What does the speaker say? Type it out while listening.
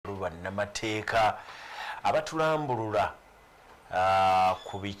bannamateeka abatulambulula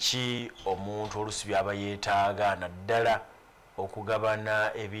ku biki omuntu olusi byaba yeetaaga naddala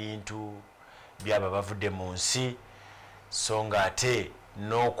okugabana ebintu byaba bavudde mu nsi so nga ate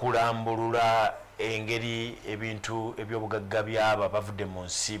n'okulambulula engeri ebintu ebyobugagga byaba bavudde mu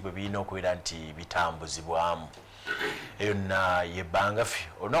nsi bwe birina okubeera nti bitambuzibwamu. Eyo na yebbangafi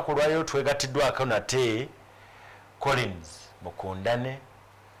olunaku olwaliro twegattiddwako nate Collins Mukundane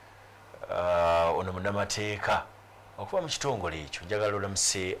ono munnamateeka okuba mu kitongole ekyo. Njagala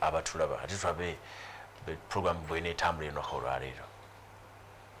olamuse abatulaba ate tulabe program bwena etambula olunaku olwaleero.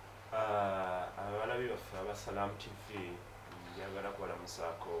 Abalabi baffe aba Salam TV njagala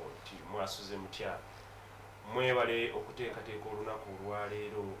kubalamusaako nti mwasuze mutya mwebale okuteekateeka olunaku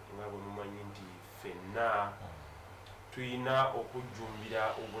olwaleero nga bwe mumanyi nti ffenna tuyina okujjumbira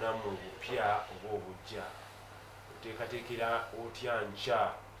obulamu obupya oba obujja. Oteekateekera otya nkya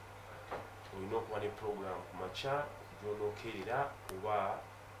olina okuba ne program ku makya gy'onookerera oba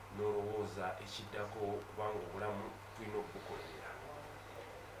n'olowooza ekiddako kubanga obulamu tulina okubukolera.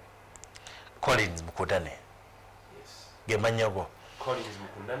 Collins Mukundane gemanyago. Collins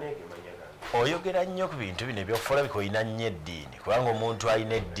Mukundane gemanyaga. Oyogera nnyo ku bintu bino ebyokufuula bikoyina nnyo eddiini kubanga omuntu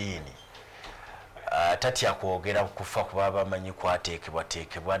alina eddiini tatya kwogera kufa kuba bamanyi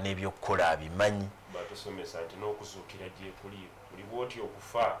kwateekebwateekebwa n'ebyokukola abimanyi. Batusomesa nti n'okuzuukira gye kuli buli bw'otya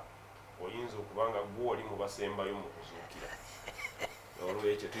okufa oyinza okuba nga gwe oli mu basembayo mu kuzuukira.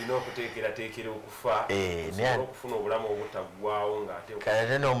 Olwekyo tulina okuteekerateekera okufa osobola okufuna obulamu obutaggwaawo ng'ate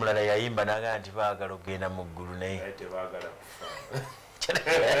kale n'omulala yayimba naga nti baagala okugenda mu ggulu naye tebaagala kufa.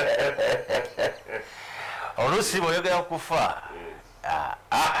 oluusi bw'oyogera kufa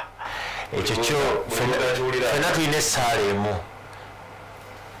ekyo kyo ffenna tulina essaala emu.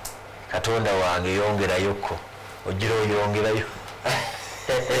 Katonda wange yongerayoko ogira oyongerayo.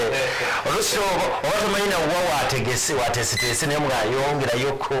 Oluusi oba tomanyi nawa wateeseteese naye nga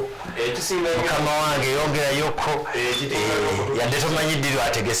yongerayoko mukama wange yongerayoko yadde tomanyi ddi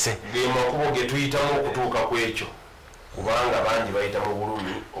lwategese. Ge makubo ge tuyitamu okutuuka ku ekyo kubanga bangi bayita mu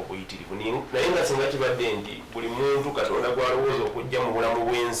bulumi obuyitirivu naye nga singa kibadde nti buli muntu Katonda gw'alowooza okujja mu bulamu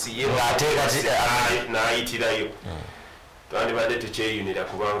bw'ensi ye n'ayitirayo twandibadde tukyeyunira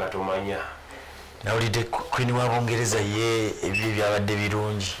kubanga tomanya. Nawulidde Queen wa Bungereza ye ebyo byabadde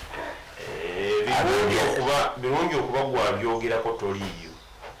birungi. Birungi okuba gwabyogerako toliiyo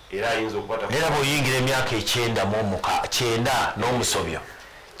era ayinza okubata era bw'oyingira emyaka 9 n'omusobyo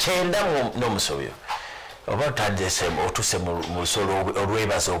 9 n'omusobyo oba otandise otuse mu lusolo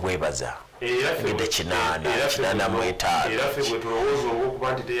olwebaza obwebaza ngedde 8 mu 5. Era ffe bwe tulowooza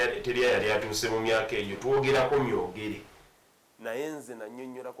olw'okuba nti teri yali atuuse mu myaka eyo twogerako myogere. Naye nze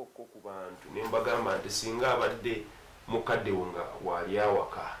nannyonnyolako ku bantu ne mbagamba nti singa abadde mukaddewo nga waali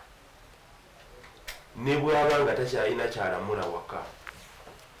awaka ne bw'aba nga takyalina kyalamula waka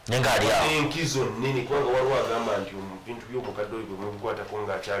enkizo nnene kubanga waliwo agamba nti bintu by'omukadde oyo bwe mubikwatako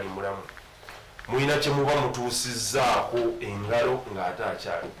ng'akyali mulamu mulina kye muba mutuusizzaako engalo ng'ate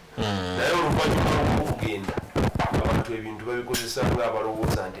akyali. Naye oluvannyuma lw'okugenda abantu ebintu babikozesa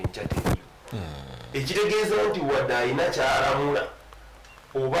ng'abalowooza nti enkya teriyo. Ekitegeeza nti wadde alina kyalamula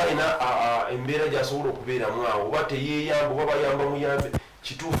oba alina embeera gy'asobola okubeeramu awo oba teyeeyamba oba bayamba muyambe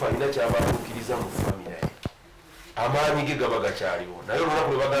kituufu alina kyabatuukiriza mu famire ye amaanyi ge gaba gakyaliwo. Naye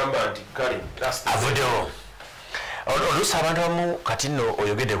olunaku lwe bagamba nti kale avuddewo oluusi abantu abamu kati nno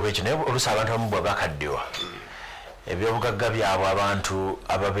oyogedde ku ekyo naye oluusi abantu abamu bwe bakaddiwa ebyobugagga byabwe abantu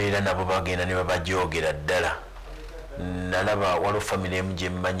ababeera nabo bagenda ne babajogera ddala. Nalaba waliwo famire emu gye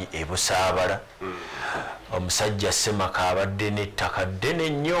mmanyi ebusaabala omusajja Semaka abadde n'ettaka ddene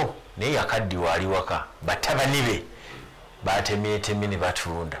nnyo naye yakaddiwa ali waka batabani be batemyetemye ne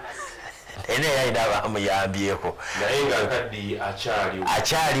batunda naye naye alina abamuyambyeko naye ngaakaddi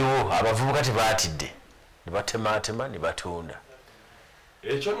akyaliwo abavubuka tebaatidde ne batematema ne batunda.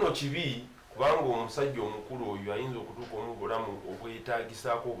 Ekyo nno kibi kubanga omusajja omukulu oyo ayinza okutuuka mu bulamu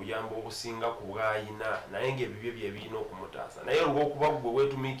obwetaagisaako obuyambo obusinga ku bw'ayina naye ng'ebibyo bye birina okumutaasa. Naye olw'okuba gwe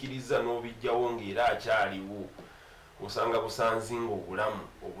weetumiikiriza n'obijjawo ng'era akyaliwo osanga busanzinga obulamu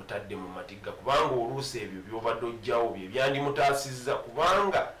obutadde mu matigga kubanga oluusi ebyo by'obadde ojjawo bye byandimutaasizza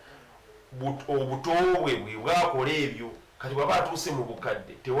kubanga obuto bwe bwe bwakola ebyo kati bw'aba atuuse mu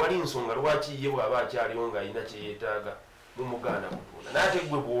bukadde tewali nsonga lwaki ye bw'aba akyaliwo ng'alina kye yeetaaga mumugaana kutunda. Naye ate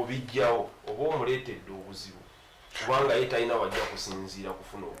gwe bw'obijjawo oba omuleetedde obuzibu kubanga ye talina wajja kusinziira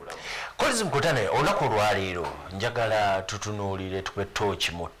kufuna obulamu. Collins Mukundane olunaku olwaleero njagala tutunuulire tukwe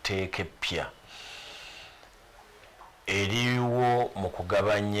tooki mu tteeka eppya eriwo mu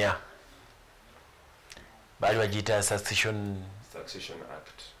kugabanya baali bagiyita Succession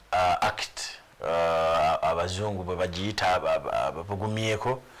act abazungu bwe bagiyita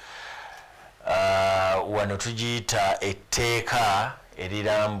ababugumyeko wano tugiyita etteeka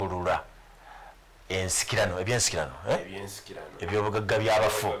erirambulula ensikirano ebyensikirano ebyobugagga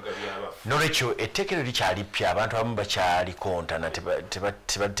byabafu nolwekyo etteeka eryo likyali ppya abantu abamu bakyalikontana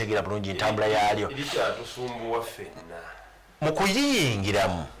tebategeera bulungi entambula yaalyo mu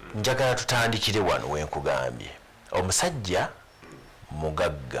kuyiyingiramu njagala tutandikire wano wenkugambye omusajja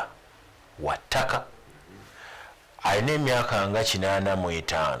mugagga wa ttaka alina emyaka nga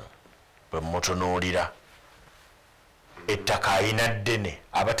 85 bwemutunuulira ettaka alina ddene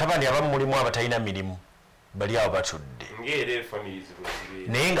abatabani abamu mulimu abatalina mirimu bali awo batudde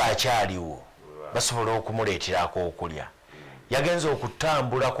naye ng'akyaliwo basobola okumuleeterako okulya yagenza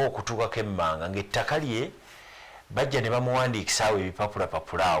okutambulako okutuukako emmanga ng'ettaka lye bajja ne bamuwandiikisa awo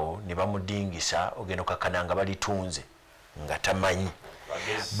ebipapulapapula awo ne bamudingisa ogenda okakkana nga balitunze nga tamanyi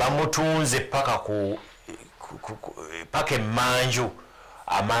bamutunze paka emmanju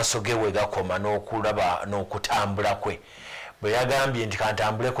amaaso ge we gakoma n'okulaba n'okutambula kwe bwe yagambye nti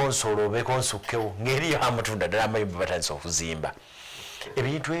kantambuleko nsolo obeeko nsukkewo ng'eriyo amutunda ddala amayumba batandise okuzimba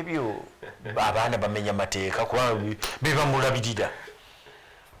ebintu ebyo abaana bamenya mateeka kubanga bebamulabirira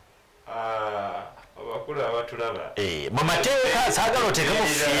abakulu abatulaba mu mateeka saagala oteekemu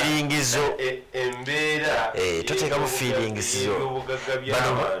fiiringizo toteekamu fiiringizo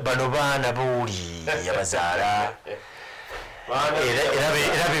bano baana booli yabazaala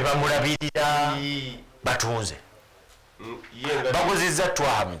era be bamulabirira batunze baguzizza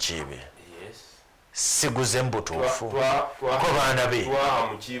twaha mukiibe siguze mbutuufu ko baana be twaha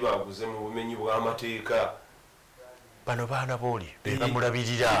mukiibe aguze mu bumenyi bw'amateeka bano baana booli be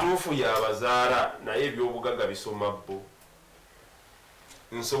bamulabirira kituufu yabazaala naye ebyobugagga bisoma bbo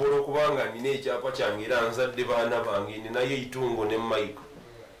nsobola okuba nga nina ekyapa kyange era nzadde baana bange ninayo eitungo ne maiko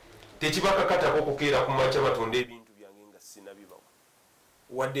tekibakakatako okukeera ku makya batonda ebintu byange nga sinabibawa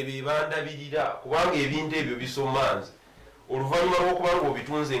wadde bebandabirira kubanga ebintu ebyo bisoma nze oluvannyuma lw'okuba nga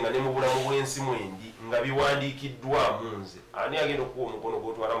obitunze nga ne mu bulamu bw'ensi mwendi nga biwandiikiddwamu nze ani agenda okuwa omukono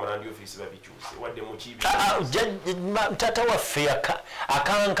gw'otwala mu landi ofiisi babikyuse wadde mukiibi tata waffe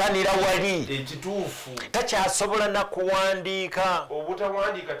akankanira wali ekituufu takyasobola nakuwandiika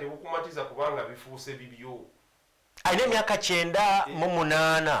obutawandiika tebukumatiza kubanga bifuuse bibyo alina emyaka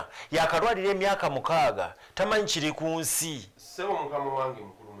 98 yakalwalira emyaka 6 tamanyi kiri ku nsi ssebo mukama wange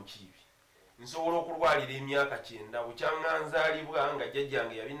mukulu mukiibi nsobola okulwalira emyaka 9 bukyanganzaalibwa nga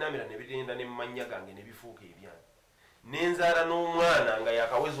jjajjange yabinamira ne birenda ne mumanya gange ne bifuuka ebyange nenzaala n'omwana nga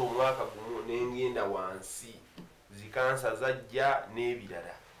yakaweza omwaka gumu nengenda wansi zikansa zajja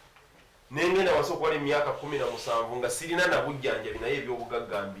n'ebirala nengenda wansi okuwala emyaka 17 nga sirina na bujjanjabi naye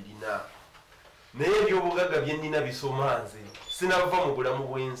ebyobugagga mbirina naye ebyobugagga byenina bisoma nze sinava mu bulamu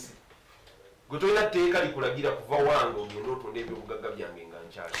bw'ensi gwe tolina tteeka likulagira kuva wange ogenda otunda ebyobugagga byange nga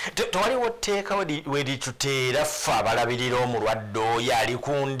nkyali tewaliwo tteeka we lituteera ffe abalabirira omulwadde oyo ali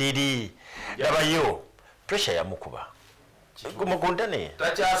ku ndiri labayo pressure yamukuba mugundane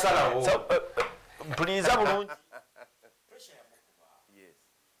takyasalawo mpuliriza bulungi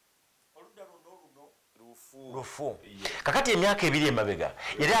lufu kakati emyaka 2 emabega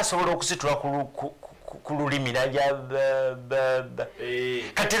yali asobola okusitula ku lulimi najja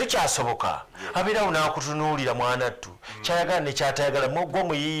kati terukyasoboka abeerawo n'akutunuulira mwanattu kyayagala nekyatayagala gwe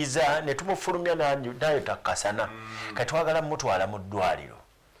muyiiza ne tumufulumya nayo takkasana kati twagala mutwala mu ddwaliro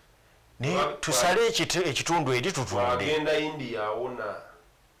tusale ekitundu eri tutunde agenda India awona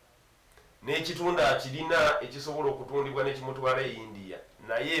n'ekitundu akirina ekisobola okutundibwa nekimutwala e India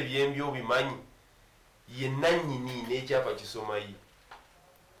naye ebyembi obimanyi yenannyini n'ekyapa kisomayi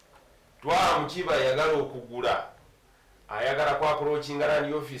twaha mukiiba ayagala okugula ayagala kwakulookinga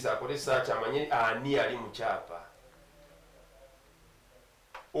landi ofiisi akole search amanye ani ali mu kyapa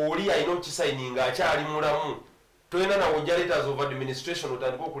oli alina okisayininga akyali mulamu tolina nawojja letters of administration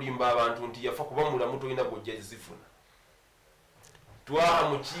otandika okulimba abantu nti yafa kuba mulamu tolina bwojja zifuna twaha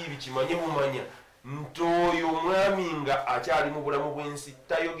mukiibi kimanye bumanya nti oyo omwami nga akyali mu bulamu bw'ensi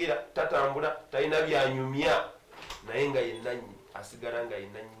tayogera tatambula talina byanyumya naye nga yenanyi asigala nga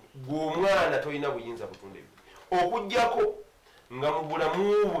yenanyi gwe omwana tolina buyinza butunda ebyo okuggyako nga mu bulamu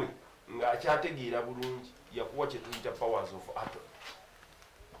bwe ng'akyategeera bulungi yakuwa kye tuyita powers of atom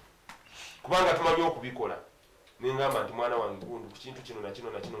kubanga tumanyi okubikola nengamba nti mwana wange gundu ku kintu kino nakino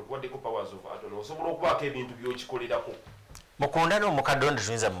nakino nkuwaddeko powers of atom osobola okubaako ebintu by'okikolerako mukunda n'omukadde ono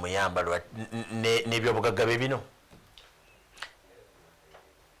tuyinza mumuyamba n'ebyobugagga bye bino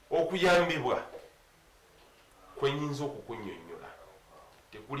okuyambibwa kwenyinza okukunnyonnyola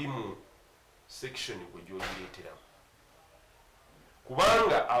tekuli mu section gwe gy'ogireeteramu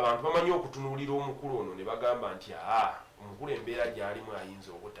kubanga abantu bamanyi okutunuulira omukulu ono ne bagamba nti omukulu embeera gy'alimu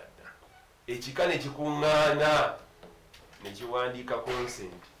ayinza obutadda ekika ne kikuŋŋaana ne kiwandiika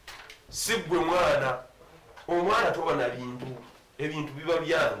consent si ggwe omwana toba na ebintu biba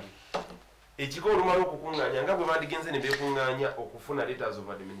byange ekika olumala okukuŋŋaanya nga bwe bandigenze ne beekuŋŋaanya okufuna letters of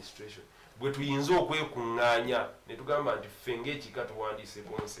administration bwe tuyinza okwekuŋŋaanya ne tugamba nti ffe ng'ekika tuwandiise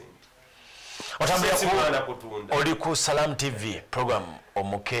consent. Oli ku Salam TV program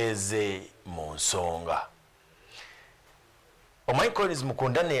omukeeze mu nsonga. Omichael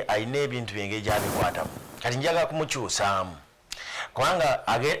Mukundane ayina ebintu byenge gyabikwatamu kati njagala kumukyusaamu kubanga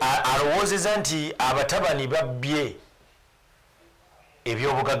alowoozeza nti abatabani babbye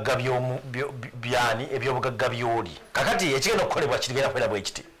ebyobugagga byani ebyobugagga byoli kakati ekigenda okukolebwa kirigenda kwera bwe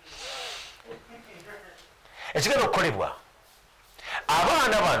kiti ekigenda okukolebwa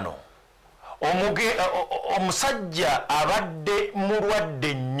abaana bano omusajja abadde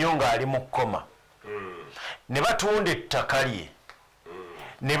mulwadde nnyo ng'ali mu kkoma ne batunda ettaka lye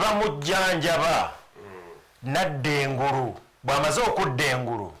ne bamujjanjaba nadda engulu bw'amaze okudda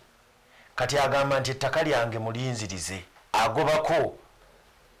engulu kati agamba nti ettaka lyange mulinzirize agobako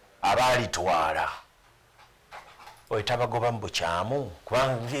abaalitwala oyo tabagoba mu bukyamu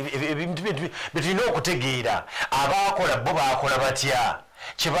kubanga ebintu bitulina okutegeera abaakola bo baakola batya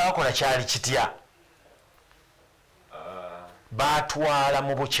kyebakola kyali kitya batwala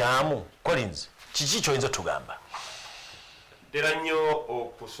mu bukyamu. Collins kiki kyoyinza tugamba? Ddera nnyo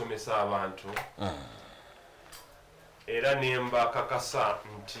okusomesa abantu era nemba kakasa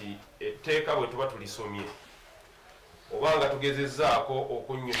nti etteeka bwe tuba tulisomye obanga tugezezzaako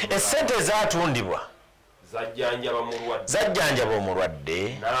okunnyonnyola essente ezatundibwa zajjanjaba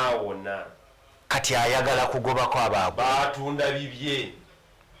omulwadde naawona kati ayagala kugobako abaabo baatunda bibye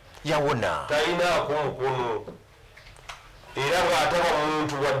yawona talinaako mukono era bw'ataba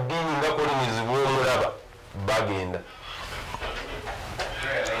muntu wa ddiini nga Collins bw'omulaba bagenda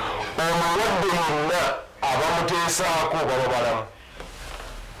omulwadde yonna abamuteesaako baba balamu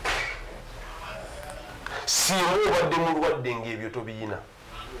singa obadde mulwadde ng'ebyo tobiyina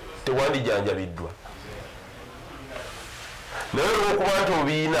tewandijanjabiddwa naye olwokuba nti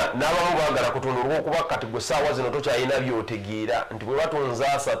obiina n'abamu baagala kutunda olwokuba kati gwe saawa zino tokyalina byotegeera nti bwe batunze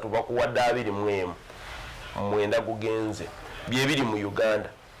 3 bakuwadde 21 mwenda gugenze byebiri mu Uganda.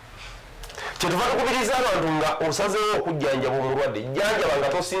 Kyetuva tukubiriza abantu nga osazeewo okujjanjaba omulwadde jjanjaba nga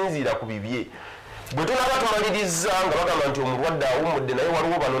tosinziira ku bibye bwe tunaba tumaliriza nga bagamba nti omulwadde awummudde naye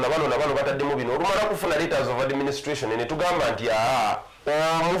waliwo bano na bano na bano bataddemu bino olumala kufuna letters of administration ne tugamba nti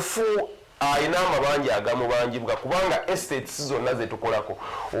omufu ayina amabanja agamubanjibwa kubanga estates zonna zetukolako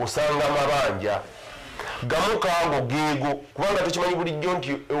osanga amabanja gamu kaago geego kubanga tukimanyi bulijjo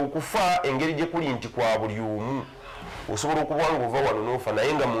nti okufa engeri gye kuli nti kwa buli omu osobola okubwanga ova wano n'ofa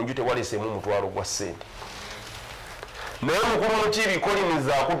naye nga mu nju tewaleseemu omutwalo gwa ssente naye mukulu mukiibi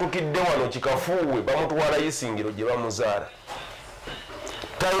Collins akutukidde wano kikafuuwe bamutwala yisingiro gye bamuzaala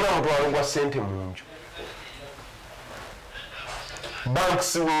talina mutwalo gwa ssente mu nju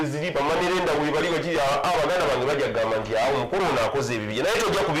banks weziri bamanirenda webali bakiri abaganda bange bajja kugamba nti awo omukulu ono akoze ebibye naye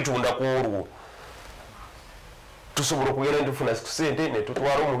tojja kubitunda ku olwo tusobola okugenda netufuna ssente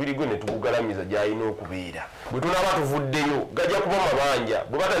netutwala omubiri gwe netugugalamiza gyalina okubeera bwe tunaba tuvuddeyo gajja kuba mabanja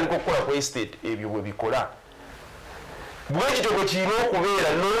bwe batandika okukola ku estate ebyo bwe bikola bwe kitoko kirina okubeera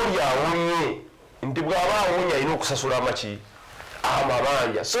n'oli awonye nti bw'aba awonye alina okusasula amaki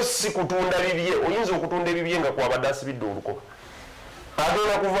amabanja so si kutunda bibye oyinza okutunda ebibye nga kwabadde asibidde olukoba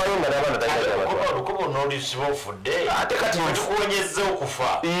agenda kuvaayo nga n'abaana talinaolukoba n'olisiba ofudde ate kati tukuwonyezza okufa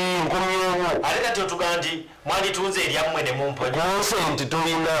nkomyewo ate kati otugamba nti mwanditunze eryammwe ne mumponya konsenti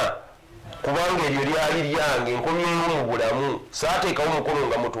tulina kubanga eryo lyali lyange nkomyewo mu bulamu saateekawo mukono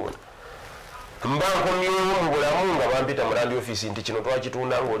nga mutunda mba nkomyewo mu bulamu nga bampita mu landi office nti kino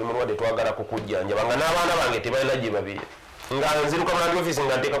twakitunda ng'oli mulwadde twagala kukujjanjaba nga n'abaana bange tebalina gye babeera nga nziruka mu landi office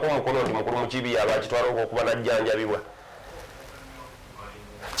nga nteekako omukono nti mukulu mukibi abakitwala okuba najjanjabibwa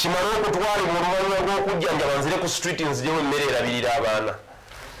kimala okutwalibwa oluvannyuma rw'okujjanjaba nzire ku street nzirewo emmere erabirira abaana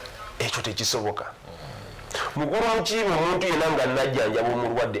ekyo tekisoboka mukulu mukiibi omuntu yenna nga najjanjaba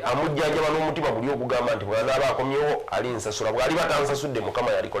omulwadde amujjanjaba n'omutima guli okugamba nti bwanaaba akomyewo alinsasula bw'aliba tansasudde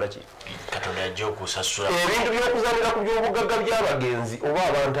mukama yalikola ki katonda ajja okusasula ebintu by'okuzanira ku by'obugagga by'abagenzi oba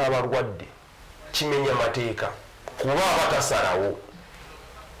abantu abalwadde kimenya mateeka kuba abatasalawo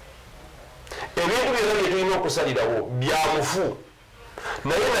ebintu byonna bye tulina okusalirawo byamufu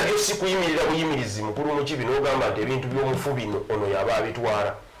naye nabyo si kuyimirira buyimirizi mukulu mukibi n'ogamba nti ebintu by'omufu bino ono yaba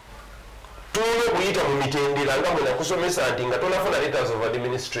abitwala tulina okuyita mu mitendera nga mwe nakusomesa nti nga tonafuna letters of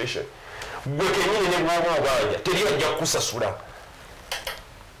administration gwe kenyini ne bwoba obanja teri ajja kukusasula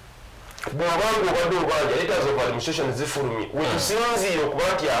bw'obanga obadde obanja letters of administration zifulumye wetusinziire okuba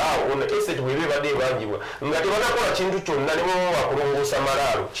nti ono esset bweba ebadde ebanjibwa nga tebanakola kintu kyonna ne baba bakulongoosa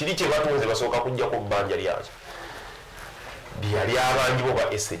malaalo kiri kye batunze basooka kujjako bbanja lyakyo lyali abanjibwa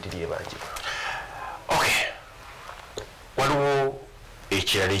oba esset lyebanjibwa. Okay, waliwo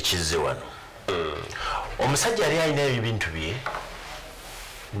ekirala ekizze wano. Omusajja yali alina ebintu bye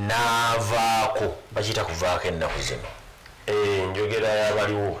n'avaako, bakiyita kuvaako ennaku zino. Njogera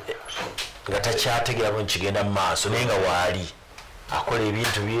yabaliwo nga takyategeera bwe nkigenda mu maaso naye nga waali akola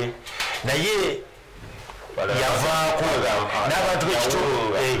ebintu bye naye yavaako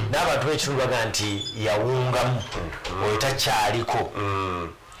n'abantu b'ekitundu baga nti yawungamu oyo takyaliko.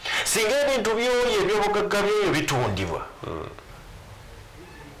 Singa ebintu byoyo ebyobugagga byoyo bitundibwa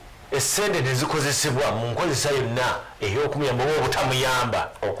essente nezikozesebwa mu nkozesa yonna ey'okumuyamba oba obutamuyamba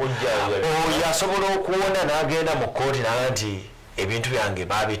oyo asobola okuwona n'agenda mu kkooti naga nti ebintu byange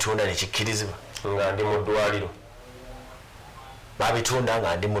babitunda nekikkirizibwa nga ndi mu ddwaliro, babitunda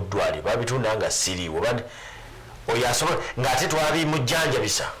nga ndi mu ddwaliro, babitunda nga siriiwo, oyo asobola ng'ate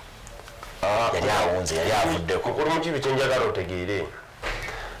twabimujjanjabisa yali awunze yali avuddeko. kuli mu kibi kyenjagala otegeere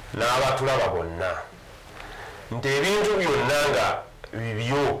n'abatulaba bonna nti ebintu byonna nga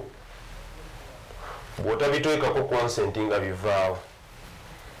bibyo bw'otabiteekako consent nga bivaawo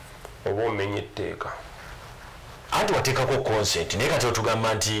oba omenye etteeka. Anti wateekako consent naye kati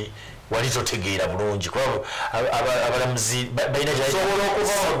otugamba nti wali totegeera bulungi kuba abalamuzi balina sobola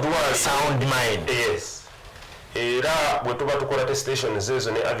okuva mu ddwaliro sound mind. Yes, era bwe tuba tukola testations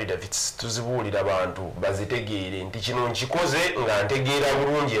ezo ne affidavits tuzibuulira abantu bazitegeere nti kino nkikoze nga ntegeera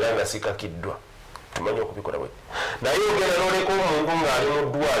bulungi era nga sikakiddwa tumanye okubikola bwe. naye ogenda n'oleka omuntu ng'ali mu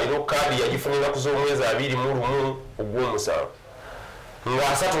ddwaliro kaadi yagifunira ku z'omwezi 21 ogw'omusanvu nga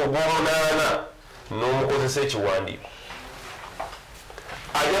 3 ogw'omunaana n'omukozesa ekiwandiiko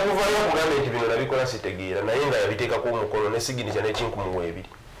ajja kuvayo okugambe nti bino nabikola sitegeera naye nga yabiteekako omukono ne siginicha n'ekinkumuwa 2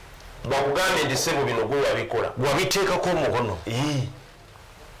 bakugambe nti sebo bino gwe wabikola wabiteekako omukono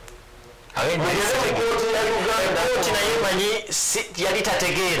kooti naye manyi yali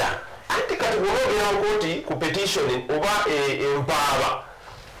tategeera. Ati kati bw'ogera mu kooti ku petition oba empaaba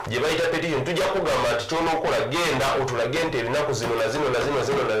gye bayita petition tujja kugamba nti ky'onookola genda otulage nti ebinaku zino na zino na zino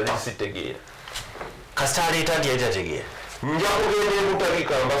zino nali sitegeera. Kasita aleeta nti yali tategeera nja kugenda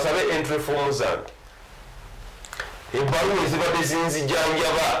ebutabika mbasabe entry form zange ebbaluwa ezibadde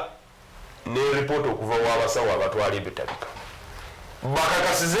zinzijanjaba ne report okuva w'abasawo abatwala ebutabika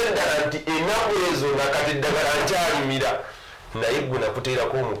bakakasize ddala nti ennaku ezo nga kati eddagala nkyalimira naye gwe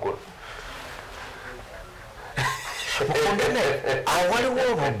nakuteerako omukono. awo waliwo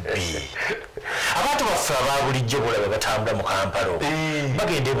obubbi. Abantu baffe aba bulijjo bulaba batambula mu Kampala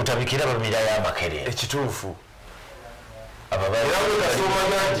bagenda ebutabikira bamirayo amakerere. Ekituufu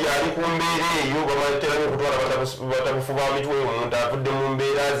ababasomanya nti ali ku mbeera eyo bamaterayo okutwala batabufu ba mitwe omuntu avudde mu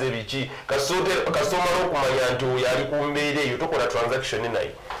mbeera ze biki kasomala okumanya nti oyo ali ku mbeera eyo tokola transaction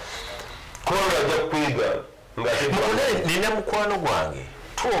naye kubanga ajja kukwiga nina mukwano gwange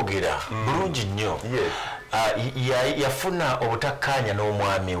twogera bulungi nnyo yafuna obutakkaanya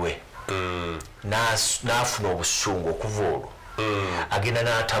n'omwami we n'afuna obusungu okuva olwo agenda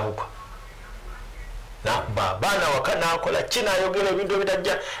n'atabuka baana waka n'akola ki n'ayogera ebintu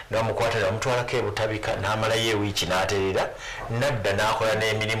ebitajja n'amukwata n'amutwalako ebutabika n'amalayo ewiiki n'aterera nadda n'akola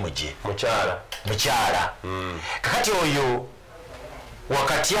n'emirimu gye mukyala kakati oyo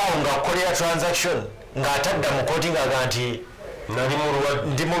wakati awo ng'akolera transaction ng'atadda mu kooti ng'aga nti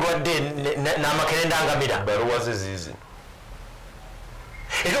ndi mulwadde n'amakere ndangamira baluwa ze zizi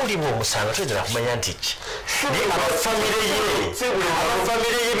era olimu omusanga tuyinza kumanya nti ki naye abafamire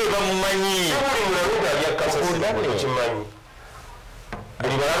ye be bamumanyi kimanyi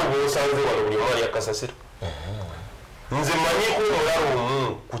buli balalu bwosanze wano buli omu ali akasasiro nze manyiko omulala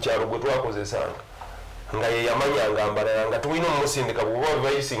omu ku kyalo gwe twakozesanga nga ye yamanyanga mbalala nga tulina omusindika bwoba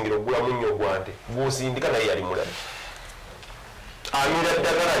bebayisingira okugulamu nnyo gwante gwosindika naye yali mulala amira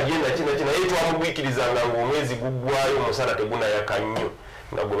ddagala agenda kina naye twamugwikirizanga ng'omwezi guggwayo omusana tegunayaka nnyo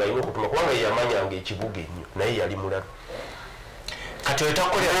nga gwe balina okutuma kubanga ye yamanyanga ekibuga ennyo naye yali mulala kati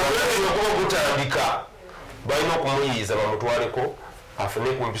okuba gutandika balina okumuyiiza bamutwaleko afune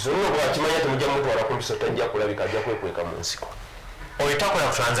ku mpiso nno bwakimanya temujja mutwala ku mpiso tajja kulabika ajja kwekweka mu nsiko oyo takola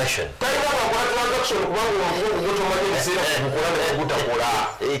transaction talina bakola transaction kubanga omugugu tomanyi ebiseera kugukola nekugutakola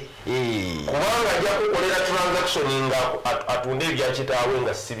kubanga ajja kukolera transaction nga atunda ebyakitaawe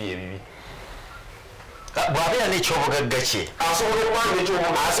nga sibi ebibi bw'abeera n'ekyobugagga kye asobola okubanga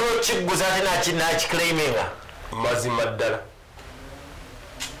ekyobugagga asobola okukiguza ate nakiclaiminga mazima ddala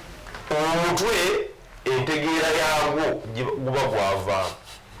omutwe entegeera yaagwo guba gwavaamu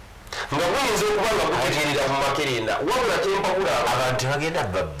nga guyinza okuba nga gutegeerera mu makerenda wabula kyempawula abantu bagenda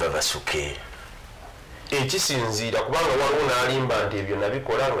basuke ekisinziira kubanga waliwo n'alimba nti ebyo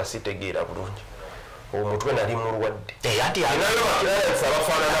nabikola nga sitegeera bulungi omutwe nali mulwadde nayo bakirayansi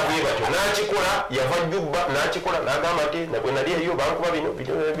abafaanana bwe batyo nakikola yava jjubba nakikola nagamba nti nabwe nali eyo bankuba bino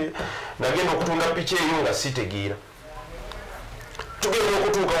nagenda okutunda piki eyo nga sitegeera tugenda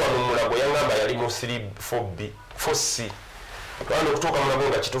okutuuka wano mulago yangamba yali mu 4C twanda okutuuka mulago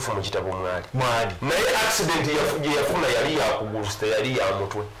nga kituufu mu kitabo mwali naye accident gye yafuna yali yakugulu teyali ya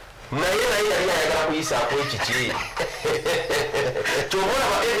mutwe naye yali ayagala kuyisaako ekiki kyobona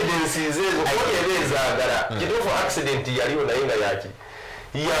ba evidences ezo koli eba ezaagala kituufu accident yaliyo naye nga yaki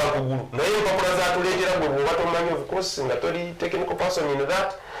yakugulu naye empapula zatuleetera gwe bwoba tomanyi of course nga toli technical person in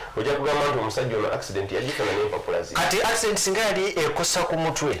that ojja kugamba nti omusajja ono accident yagifuna n'empapula ze kati accident singa yali ekosa ku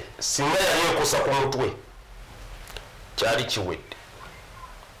mutwe kyali kiwedde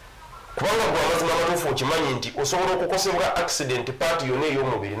kubanga gwe amazima amatuufu okimanyi nti osobola okukosebwa accident paati yonna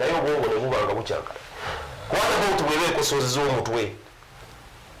ey'omubiri naye obwongo ne buba nga bukyagala kubanga bauti bweba ekosozza omutwe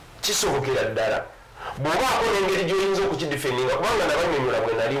kisobokera ddala bw'obaako n'engeri gy'oyinza okukidifendinga kubanga nabanyonyola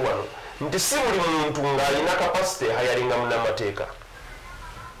bwe nali wano nti si buli muntu ng'alina kapasite hayalinga munnamateeka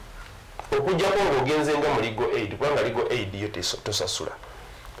okujjako ng'ogenzenga mu legal aid kubanga legal aid yo tosasula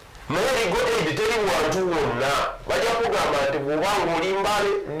naye legal aid teri wantu wonna bajja kugamba nti bw'obanga oli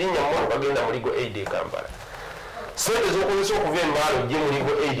mbaale linnya mmono bagenda mu legal aid e Kampala sente z'okozesa okuva embaale ojje mu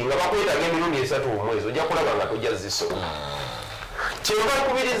legal aid nga bakwetaga emirundi 3 omwezi ojja kulaba nga tojja zisola kyemba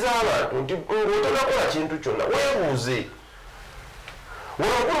nkubiriza abantu nti ng'otonakola kintu kyonna weebuuze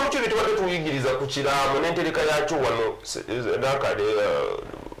wankulu kyo bitubadde tuyigiriza ku kiraamo n'entereka yakyo wano nakale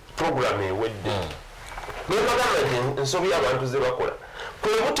programu ewedde nebagamba nti ensobi abantu ze bakola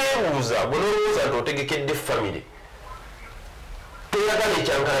kwe buteebuuza bwe nolowooza nti otegekedde famire toyagala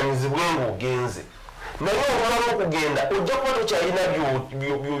ekyankalanyizibwe ng'ogenze naye okumala okugenda ojja kuba tokyalina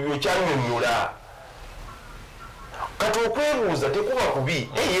byokyanyonnyola kati okwebuuza tekuba kubi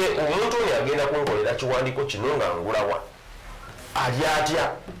eye omuntu oyo agenda kunkolera kiwandiiko kino nga ngulawa ali atya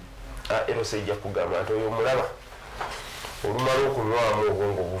erose ejja kugamba nti oyo mulaba olumala okunywamu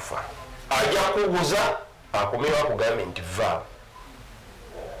obwongo bufa ajja kuguza akomewo akugambe nti vaawo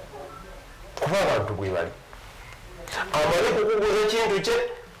kuba abantu bwe bali amale kukuguza kintu kye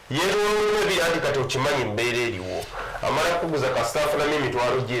yeeronulebira nti kati okimanyi embeera eriwo amala kukuguza kasitaafulamu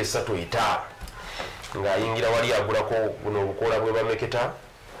emitwalo gye 3 ng'ayingira wali agulako buno obukoola bwe bameketa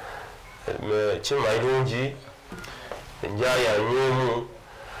kimayirungi enjaya nyomu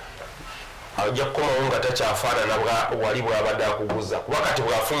ajja kukomawo nga takyafaanana wali bw'abadde akuguza kuba kati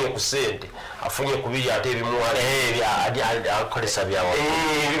bw'afunye ku ssente afunye ku biri ate akolesa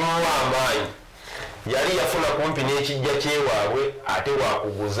ebimuwa amaanyi yali yafuna kumpi n'ekijja kyewaabwe ate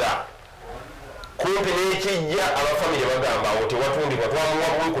wakuguza kumpi n'ekijja abafamire bagamba awo tewatundibwa twamuwa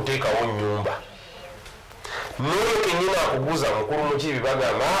buli kuteekawo nnyumba n'oyo kennyini akuguza mukulu mukibi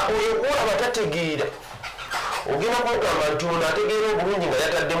bagamba oyo kuwaba tategeera ogenda kugamba nti ono ategeera obulungi nga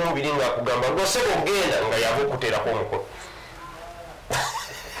yataddemu biri ngaakugamba lwosebe ogenda nga yava okuteerako omukono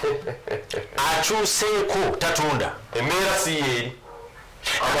akyuseeko tatunda embeera si yeeri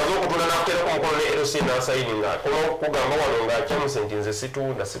amaze okutunda nakuteerako omukono ne LC nasayini nga koma okugamba wano ngaakyamusa nti nze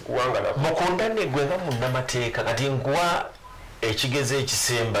situunda sikuwanga nako mukundane gwe nga munnamateeka kati nkuwa ekigezo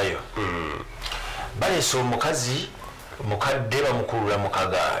ekisembayo baleese omukazi mukadde bamukulula mu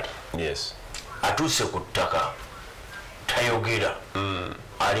kagaali yes atuuse ku ttaka tayogera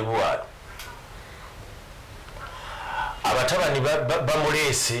ali bwalo abatabani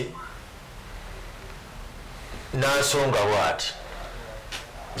bamuleese n'asonga bwati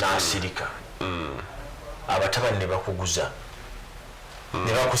n'asirika abatabani ne bakuguza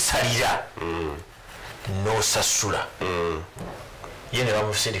ne bakusalira n'osasula ye ne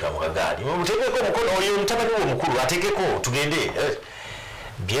bamusindika mu kagaali mutegeko omukono oyo mutabani wo omukulu ategeko tugende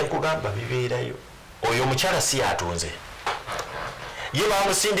byenkugamba bibeerayo oyo omukyala si yatunze ye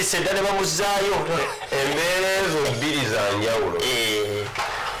bamusindise dda ne bamuzaayo embeera ezo bbiri za njawulo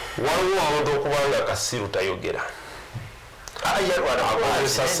waliwo omuntu okubanga kasiru tayogera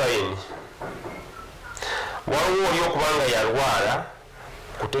akozesa sayini waliwo oli okubanga yalwala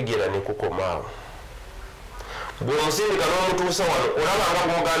kutegeera ne kukomaawo bw'omusindika n'omutuusa wano olabanga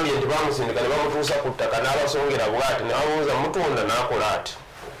bw'ogambye nti bamusindika ne bamutuusa ku ttaka n'abasongera bw'ati n'ababuuza mutunda n'akola ati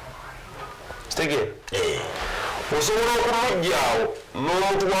kitegeera osobola okumujjaawo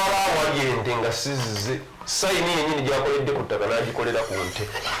n'omutwala awali ente nga sizize sayini yennyini gyakoledde ku ttaka n'agikolera ku nte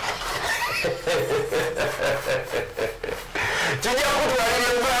kijja kutwalira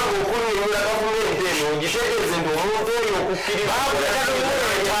ebbanga okunyonyola gavumenti eyo ogitegeeze nti omuntu oyo okukkiriza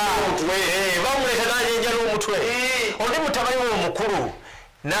n'omutwe bamuleta n'anyenja n'omutwe oli mutabani we omukulu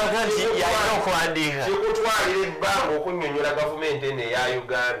naga nti yalina okuwandiika kikutwalira ebbanga okunnyonnyola gavumenti eno eya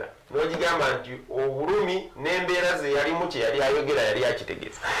Uganda n'ogigamba nti obulumi n'embeera ze yalimu kye yali ayogera yali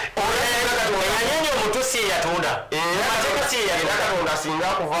akitegeeza yanyenja omutwe si yatunda amateeka si era Katonda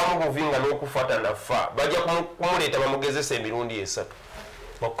singa akuvaamu buvi nga n'okufata nafa bajja kumuleeta bamugezesa emirundi 3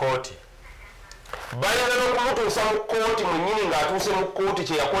 mu kooti bayinza n'okumutuusa mu kooti mwennyini ng'atuuse mu kooti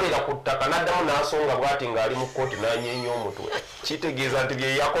kye yakolera ku ttaka n'addamu n'asonga bw'ati ng'ali mu kooti n'anyeenya omutwe kitegeeza nti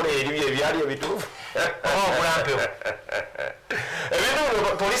bye yakolera eri bye byali ebituufu obulampewo ebintu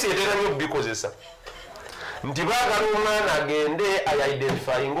poliisi eteera nnyo bikozesa nti baagala omwana agende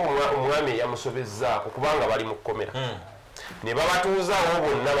ayaidentifainga omwami eyamusobezzaako kubanga bali mu kkomera ne babatuuzaawo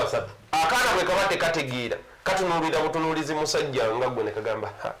bonna basatu akaana bwe kaba tekategeera katunuulira butunuulizi musajja nga gwe ne kagamba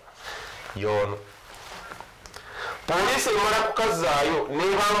yoono poliisi emala kukazaayo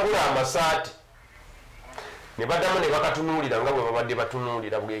nebangula amasaati ne baddamu ne bakatunuulira nga bwe babadde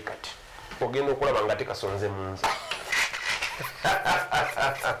batunuulira bwe kati ogenda okulaba nga tekasonze mu nze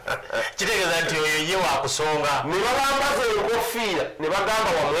kitegeeza nti oyo ye wakusonga ne babambaza enkofiira ne bagamba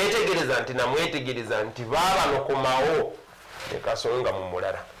wamwetegereza nti namwetegereza nti baabanokomawo nekasonga mu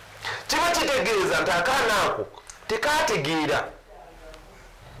mulala kiba kitegeeza nti akaana ako tekategeera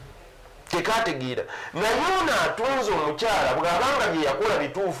naye ono atunze omukyala bw'abanga bye yakola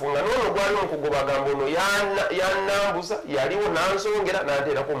bituufu nga noono gwali omukugoba agamba ono yannambuza yaliwo nansongera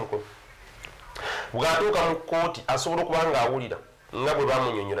nanteerako omukono bw'atuuka mu kkooti asobola okuba nga awulira nga bwe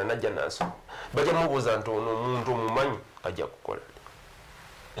bamunyonyola najja nansonga bajja mubuuza nti ono omuntu omumanyi ajja kukola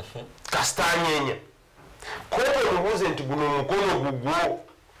kasita anyeenya kooti omubuuze nti guno omukono gugwo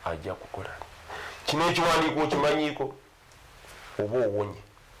ajja kukola kino ekiwandiiko okimanyiiko oba owonye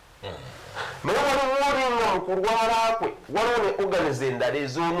naye waliwo olinga mu kulwala kwe waliwo ne organize endala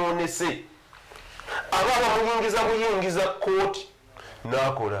ezonoonese aba bamuyingiza kooti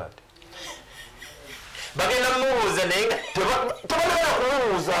n'akola ati bagenda mumubuuza naye tebagenda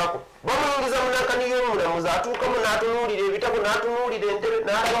kumubuuzaako bamuyingiza munakani y'omulamuzi atuukamu n'atunuulira ebitabo n'atunuulira entebe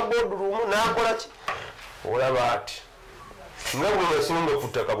n'alaba boardroom n'akola ki olaba ati nga bwe basonga ku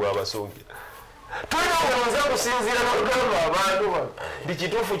ttaka bw'abasongera tulina okulinza kusinziira nokugamba abantu bano ndi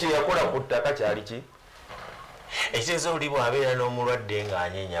kituufu kye yakola ku ttaka kyali ki ekitegeeza oli bw'abeera n'omulwadde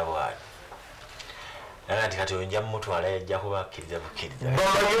ng'anyeenya bwati naga nti kati onja mumutwala yajja kubakkiriza bukkiriza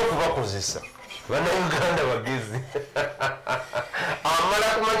bamanyi okubakozesa bannayuganda bagezi amala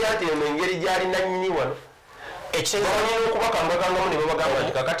kumanya nti eno engeri gy'alina nnyini wano ekitegeeza okubakangakangamu ne babagamba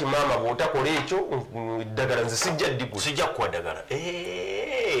nti kakati maama bw'otakola ekyo eddagala nze sijja ddigula sijja kukuwa ddagala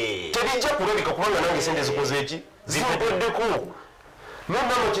terijja kulabika kubanga nange sente zikoze eki zimpeddeko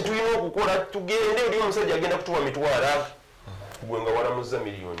namaama kyetulina okukola tugende eri omusajja agenda kutuwa mitwalo gwe nga walamuza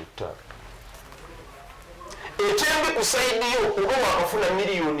miliyoni 5 ekyembi ku saidi yo oba wakafuna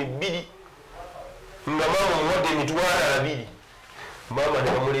miliyoni 2 nga maama omuwadde emitwalo 2 maama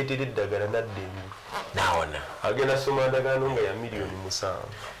ne bamuleetera eddagala nadda emu nawona agenda soma ndagaano nga ya miliyoni 7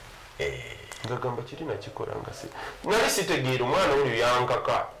 ngagamba kiri nakikola nga si nali sitegeera omwana oyo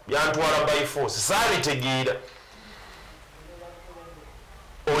yankaka yantwala by force saabitegeera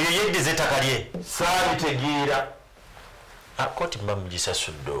oyo yeddiza ettaka lye saabitegeera koti mba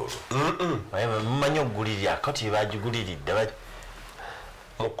mugisasudde olwo mumanyi okugulirira koti bagiguliridde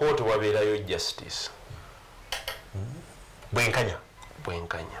mu kooti wabeerayo justice bwenkanya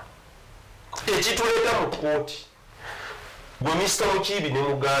ekituleeta mu kooti gwe Mr. Mukiibi ne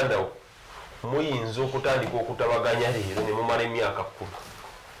muganda wo muyinza okutandika okutabaganya leero ne mumala emyaka 10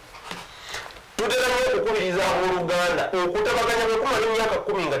 tutera nnyo okukubiriza abooluganda okutabaganya bwe kumala emyaka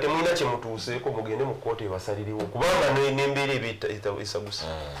 10 nga temulina kye mutuuseeko mugende mu kooti ebasaliriwo kubanga n'embeera eba esagusa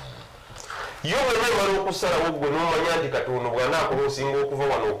yo bwena emala okusalawo gwe n'omanya nti katono bwanaakola osinga okuva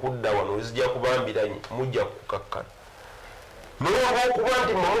wano okudda wano ozijja kubambiranye mujja kukakkana naye olwokuba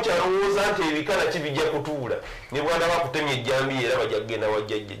nti mukyalowooza nti ebikala kibijja kutuula ne bwana bakutemya ejjambiya era bajja kugenda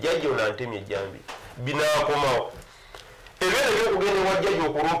wajjajja jjajja ono antemya ejjambiya binaakomawo ebyera byokugenda wajjajja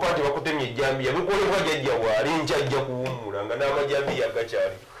okuloopa nti bakutemya ejjambiya bikolebwa jjajja waali nkyajja kuwummula nga n'amajambiya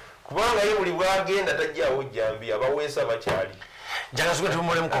agakyali kubanga ye buli bwagenda tajjaawo ejjambiya abaweesa bakyali njagasuka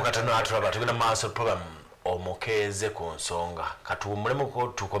tumulemuko katono atulaba tugenda maaso program omukeeze ku nsonga katuwumulemuko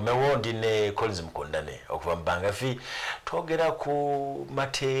tukomewo ndi ne Collins Mukondane okuva mu Bangafi twogera ku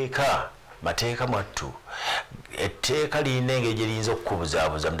mateeka mwattu etteeka lirina engeri gye liyinza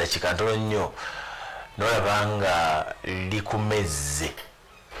okukubuzaabuza mu dakiika ntono nnyo n'olaba nga likumezze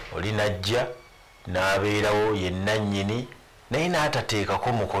oli najja n'abeerawo yenna nnyini naye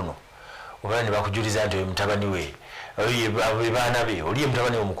n'atateekako mukono oba ne bakujuliza nti oyo mutabani we baana be oli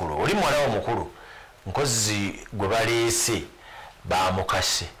mutabani omukulu oli mwana omukulu nkozi gwe baleese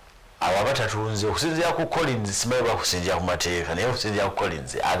bamukase awo abatatunze okusinziira ku Collins simaye bakusinziira ku mateeka naye okusinziira ku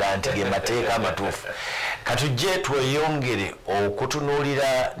Collins aga nti ge mateeka amatuufu katujje tweyongere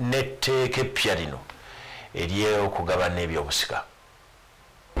okutunuulira n'etteeka eppya lino ery'okugabana ebyobusika.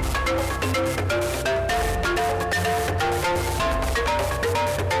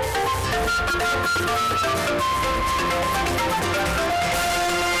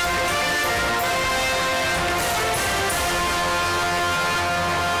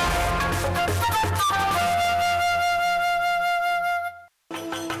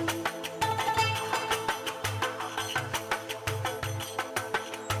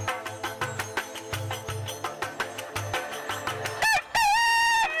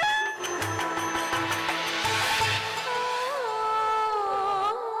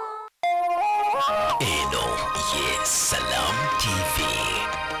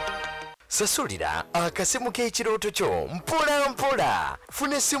 Sasulira akasimu k'ekirooto kyo mpola mpola.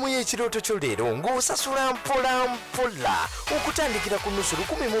 Funa essimu y'ekirooto kyo leero ng'osasula mpola mpola okutandikira ku nnusu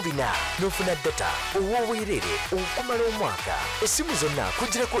 14 n'ofuna data ow'obwereere okumala omwaka. Essimu zonna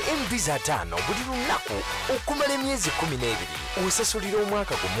kugira ku MB za 5 buli lunaku okumala emyezi 12. Osasulira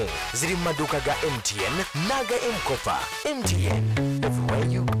omwaka gumu. Ziri mu maduuka ga MTN n'aga M-Kopa. MTN, everywhere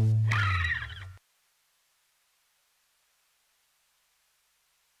you go.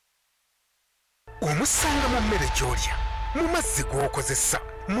 Omusanga mu mmere gy'olya mu mazzi g'okozesa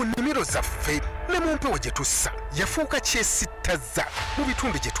mu nnimiro zaffe ne mu mpewo gye tussa yafuuka kyesittaza mu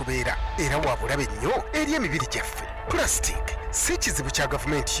bitundu gye tubeera era wabulabe nnyo eri emibiri gyaffe. Pulasitiiki si kizibu kya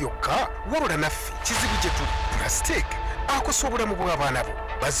gavumenti yokka wabula naffe kizibu gye tuli. Pulasitiiki akosa obulamu bw'abaana bo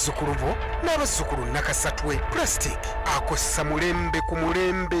bazzukulu bo n'abazzukulu nakasatwe. Pulasitiiki akosa mulembe ku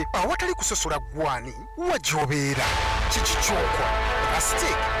mulembe awatali kusosola gwani wa gy'obeera kiki kyokwa.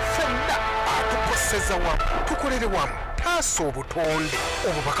 Pulasitiiki ffenna atukoseza wamu tukolere wamu taasa obutonde.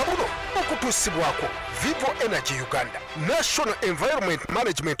 Obubaka buno okutuusibwako Vivo Energy Uganda, National Environment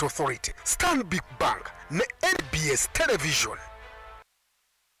Management Authority, Stanbic Bank ne NBS Television.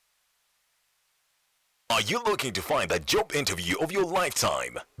 Are you looking to find the job interview of your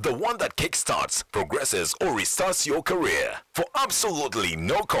lifetime? The one that kickstarts, progresses, or restarts your career? For absolutely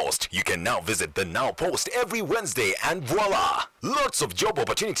no cost, you can now visit the Now Post every Wednesday and voila! Lots of job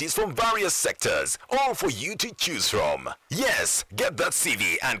opportunities from various sectors, all for you to choose from. Yes, get that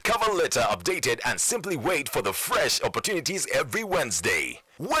CV and cover letter updated and simply wait for the fresh opportunities every Wednesday.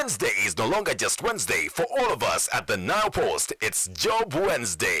 Wednesday is no longer just Wednesday for all of us at the Now Post. It's Job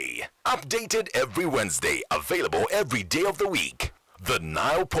Wednesday. Updated every Wednesday, available every day of the week. The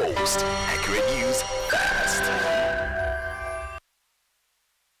Now Post. Accurate news fast.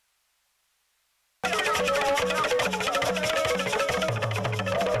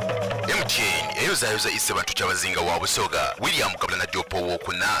 eyozayoza isse bantu kyabazinga wa busoga William Ngabana Jopo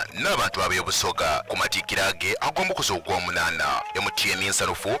wokuna n'abantu ab'ebusoga ku matikkira ge ag'omukuzi ogw'omunaana MTN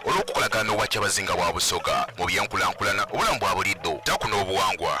ensanufu olw'okukolagana n'owa kyabazinga wa busoga mu byenkulankulana obulamu bwa buliddo taku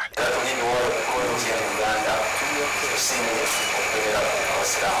n'obuwangwa.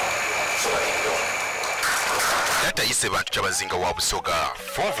 Data isse bantu kyabazinga wa busoga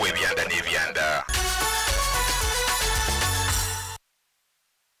foovu ebyanda n'ebyanda.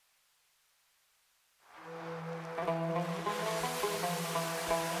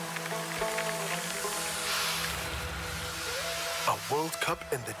 World Cup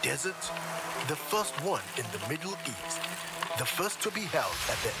in the desert, the first one in the Middle East, the first to be held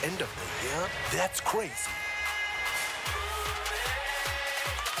at the end of the year. That's crazy.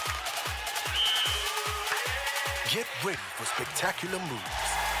 Get ready for spectacular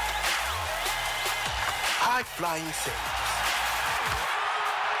moves, high-flying saves,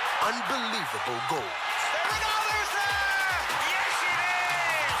 unbelievable goals.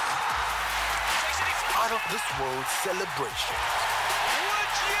 Out of this world celebration.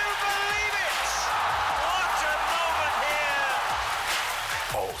 Would you believe it? What a moment here!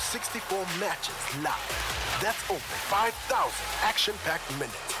 All 64 matches live. That's over 5,000 action-packed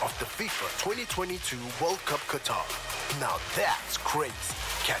minutes of the FIFA 2022 World Cup Qatar. Now that's crazy.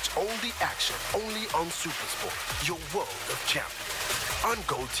 Catch all the action only on SuperSport, your world of champions. On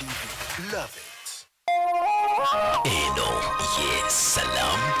Go TV. Love it. Eno, yes,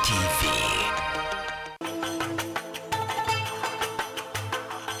 Salam TV.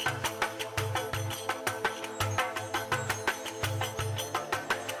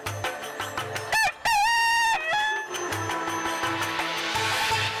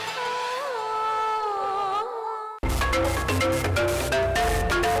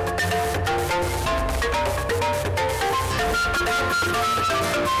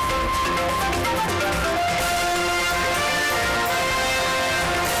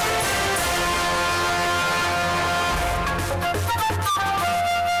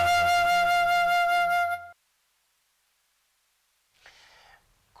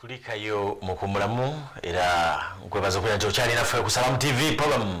 kulikayo mukumulamu era nkwebaza okubeera nti okyali naffe ku Salamu TV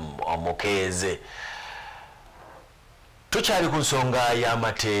program omukeze. Tukyali ku nsonga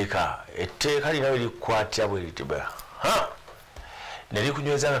y'amateeka. Etteeka lino likwatira bwe litiba ne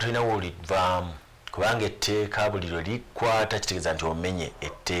likunyweza nga tolina woolivaamu kubanga etteeka buli lwe likwata kitegeeza nti omenye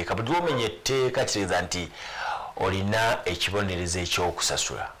etteeka. Buli lwomenye etteeka kitegeeza nti olina ekibonerezo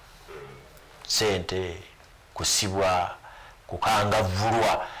ekyokusasula sente, kusibwa,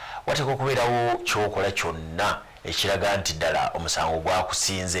 kukangavvulwa. Wateekwa okubeerawo kyokola kyonna ekiraga nti ddala omusango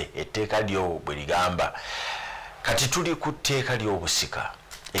gwakusinze etteeka lyo bwe ligamba. Kati tuli ku tteeka ly'obusika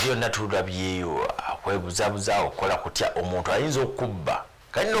eryo yonna tulabyeyo akwebuzabuza okukola kutya omuntu ayinza okubba.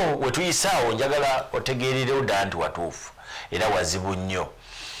 Kati no wetuyisaawo njagala otegeererewo ddala nti watuufu era wazibu nnyo.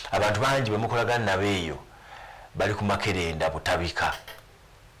 Abantu bangi bwe mukolagana nabo eyo bali ku makerenda butabika.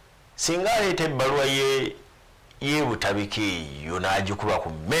 Singa aleeta ebbaluwa ye butabika eyo n'agikuba ku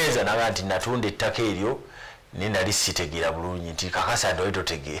mmeeza naga nti natunda ettaka eryo ne nali sitegeera bulungi nti kakasa nti oyo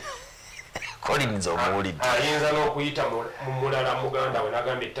totegeera. Collins omuwulidde ayinza n'okuyita mu mulala muganda we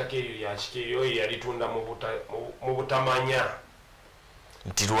n'agamba ettaka eryo lya kiki eryo yalitunda mu butamanya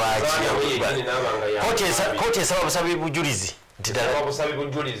nti lwaki kooti esaba busabe bujulizi nti ddala busabe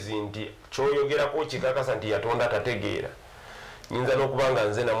bujulizi nti kyoyogerako kikakasa nti yatonda tategeera. Nyinza n'okuba nga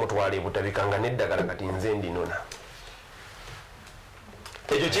nze namutwala ebutabika nga neddagala kati nze ndinona.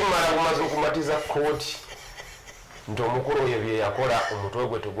 Ekyo kimala bumaze okumatiza kooti nti omukulu oyo bye yakola omutwe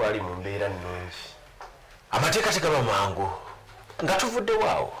gwe tegwali mu mbeera nnungi. Amateeka tegaba mangu nga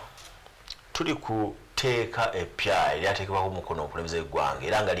tuvuddewaawo. Tuli ku tteeka eppya eryateekebwako omukono okulembeza eggwanga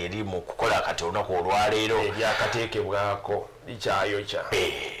era nga lyeri mu kukola kati olunaku olwaleero eryakateekebwako likyayokya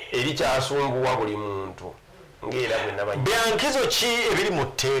erikyasumbuwa buli muntu ng'era bwe nabanyi. byankizo ki ebiri mu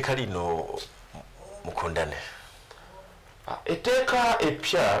tteeka lino mukundane? Etteeka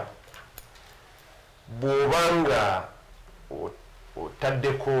eppya bw'obanga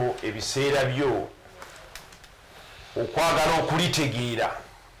otaddeko ebiseera byo okwagala okulitegeera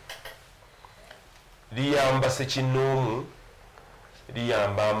liyamba ssekinnoomu,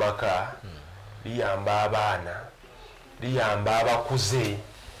 liyamba amaka, liyamba abaana, liyamba abakuze,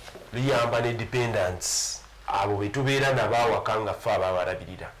 liyamba ne dependents abo betubeera nabo awaka nga ffe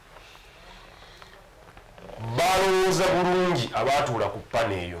ababalabirira. Balowooza bulungi abaatuula ku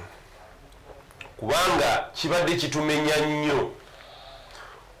ppana eyo kubanga kibadde kitumenya nnyo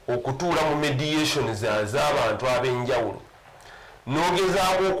okutuula mu mediations z'abantu ab'enjawulo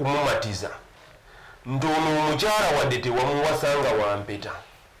n'ogezaako okumumatiza nti ono omukyala wadde tewamuwasanga wampeta,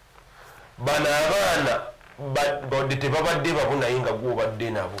 bano abaana badde tebabadde babo naye nga gw'obadde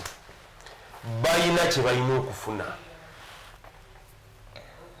nabo balina kye balina okufuna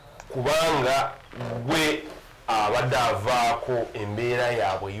kubanga gwe abadde avaako embeera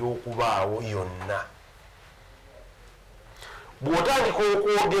yaabwe y'okubaawo yonna. Bw'otandika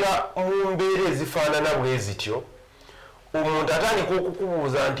okwogera mu mbeera ezifaanana bwe zityo omuntu atandika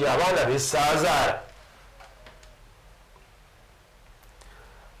okukubuuza nti abaana b'essaazaala,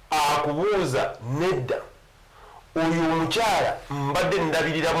 akubuuza nedda oyo omukyala mbadde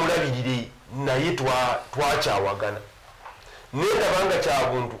ndabirira mulabirire naye twakyawagana nendabanga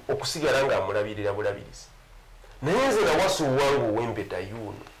kyabuntu okusigala nga amulabirira bulabirizi naye nze nawasuuwanga ow'empeta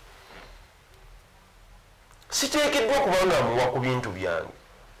yuuno siteekeddwa kubanga amuwa ku bintu byange.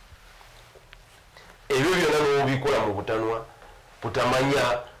 Ebyo byonna n'obikola mu butanwa butamanya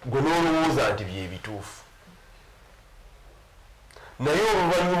gwe n'olowooza nti bye bituufu naye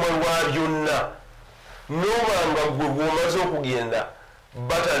oluvannyuma lwa byonna n'obanga gwe bw'omaze okugenda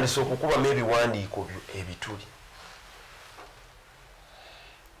batandise okukubamu ebiwandiiko byo ebituli.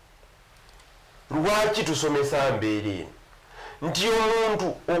 Lwaki tusomesa mbeera eno nti omuntu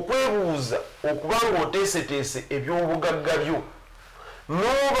okwebuuza okubanga oteeseteese eby'obugagga byo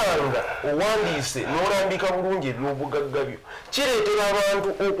n'obanga owandiise n'olambika bulungi eby'obugagga byo kireetera abantu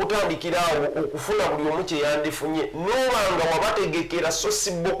okutandikira awo okufuna buli omu kye yandifunye n'obanga wabategekera so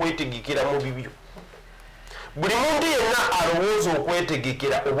si bo kwetegekera mu bibyo. Buli muntu yenna alowooza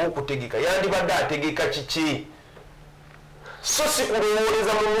okwetegekera oba okutegeka yandibadde ategeka kiki so si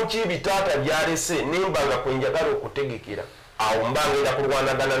kulowooleza mu muki bitaata byalese nembanga kwenjagala okutegekera awo mbangenda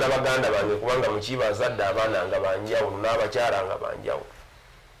kulwanagana na baganda bange kubanga muki bazadde abaana nga banjawulo n'abakyala nga banjawulo.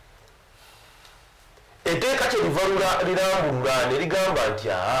 Etteeka kye liva lirambulula ne ligamba nti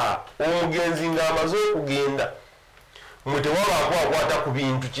omugenzi ng'amaze okugenda mwe tewabaako akwata ku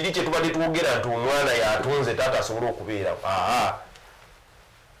bintu kiri kye tubadde twogera nti omwana yatunze taata asobole okubeerawo.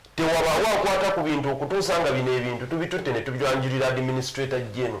 Tewabaawo akwata ku bintu okutuusa nga bino ebintu tubitutte ne tubyanjulira administrator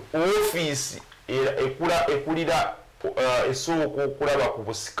general ofiisi ekulira esooka okulaba ku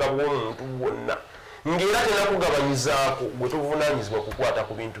busika bw'omuntu bwonna ng'era tenakugabanyizaako gwe tuvunaanyizibwa kukwata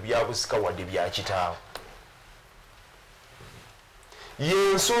ku bintu bya busika wadde bya kitaawo.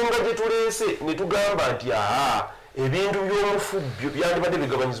 Y'ensonga gye tuleese ne tugamba nti ebintu by'omufu byandibadde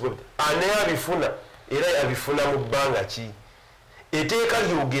bigabanyizibwa bite, ani abifuna era yabifuna mu bbanga ki, etteeka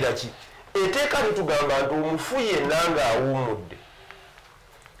lyogera ki? Etteeka litugamba nti omufu yenna ng'awummudde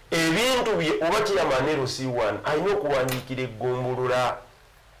ebintu bye oba kyeyamane LC1 alina okuwandiikira eggombolola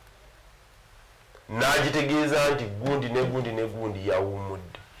n'agitegeeza nti gundi ne gundi ne gundi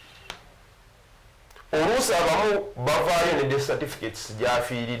yawummudde. Oluusi abamu bavaayo ne death certificates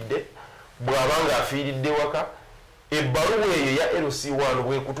gy'afiiridde, bw'aba ng'afiiridde waka, ebbaluwa eyo ya LC1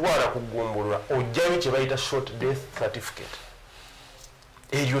 bw'ekutwala ku ggombolola ojjayo kye bayita short death certificate.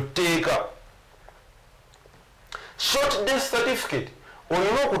 Eryo tteeka. Short death certificate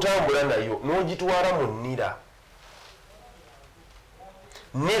olina okutambula nayo n'ogitwala mu NIRA.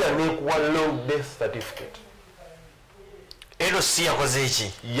 NIRA n'ekuwa long death certificate. LC yakoze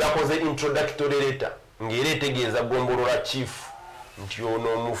eki? Yakoze introductory letter ng'era etegeeza ggombolola chief nti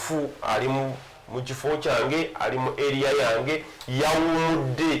ono omufu ali mu kifo kyange, ali mu area yange,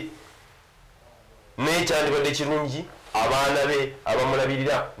 yawummudde, n'ekyandibadde kirungi abaana be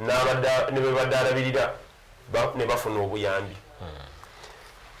abamulabirira ne be badde alabirira ne bafuna obuyambi.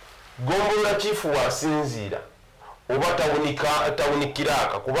 Ggombolola chief wasinziira oba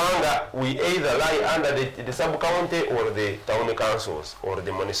tawunikiraaka kubanga we either lie under the sub-county or the town councils or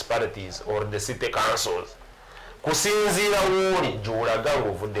the municipalities or the city councils. Kusinziira wooli gy'olaga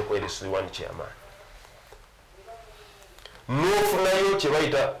ng'ovuddeko LC1 chairman. N'ofunayo kye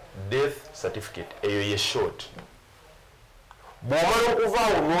bayita death certificate, eyo ye short. Bw'omala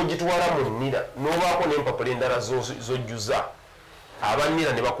okuvaawo n'ogitwala mu NIRA n'obaako n'empapula endala z'ojjuza, aba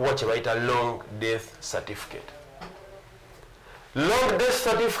NIRA ne bakuwa kye bayita long death certificate. Long death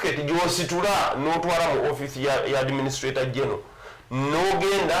certificate gy'ositula n'otwala mu office ya administrator general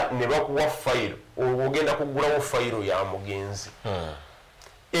n'ogenda ne bakuwa fayiro, ogenda kugulawo fayiro ya mugenzi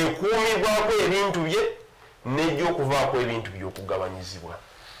ekuumibwako ebintu bye n'ejja okuvaako ebintu by'okugabanyizibwa.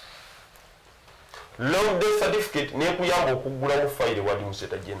 Long death certificate n'ekuyamba okugulawo fayiro wa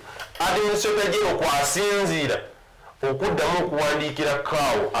administrator general. Administrator general kwasinziira okuddamu okuwandiikira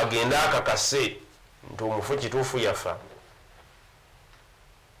kaawo agenda akakase nti omufu kituufu yafa.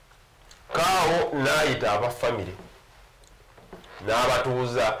 Kaawo n'ayita abafamire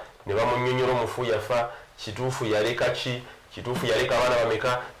n'abatuuza ne bamunnyonnyola omufu yafa, kituufu yaleka ki, kituufu yaleka abaana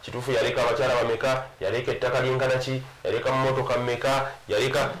bameka, kituufu yaleka abakyala bameka, yaleka ettaka lyengana ki, yaleka mmotoka mmeka,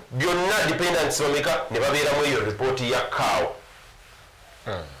 yaleka byonna dependents bameka, ne babeeramu eyo ripooti ya kaawo.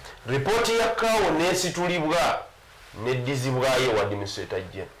 Ripooti ya kaawo n'esitulibwa n'eddizibwayo wa administrator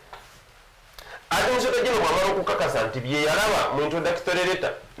general. Administrator general bw'amala okukakasa nti bye yalaba mu introductory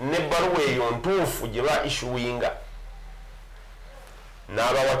letter n'ebbaluwa eyo ntuufu gye ba issuinga,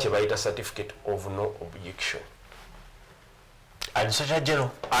 n'abawa kye bayita certificate of no objection. Administrator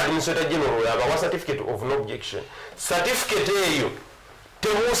general yabawa certificate of no objection. Certificate eyo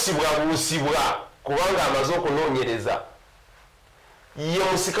tebuusibwabuusibwa kubanga amaze okunoonyereza ye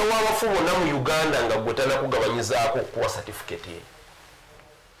musika w'abafu bonna mu Uganda nga gwe tanakugabanyizaako okuwa certificate eyo.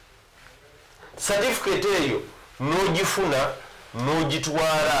 Certificate eyo n'ogifuna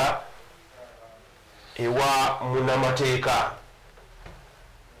n'ogitwala ewa munamateeka.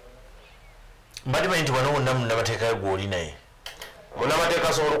 Mbadde manyi nti wano wonna munnamateeka gw'oli naye. Munamateeka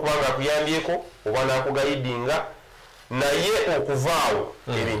asobola okuba nga akuyambyeko oba n'akugayidinga, naye okuvaawo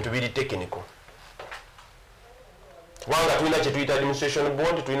ebintu biri technical. Kubanga tulina kye tuyita administration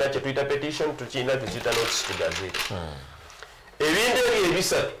bond, tulina kye tuyita petition, tulina kye tuyita notice to gazette. Ebintu ebyo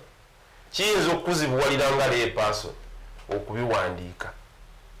ebisatu kiyinza okukuzibuwalira nga leepaso okubiwandiika.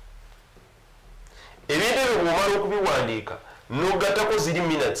 Ebintu ebyo bw'omala okubiwandiika n'ogattako ziri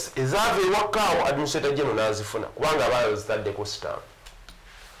minutes ezaava ewakaawo administrator general n'azifuna kubanga abaayo zitaddeko stamp.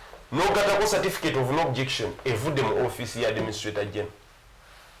 N'ogattako certificate of no objection evudde mu office ya administrator general.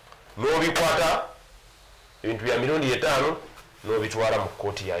 N'obikwata ebintu bya $5,000 n'obitwala mu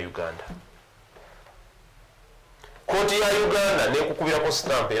kooti ya Uganda. Kooti ya Uganda n'ekukubirako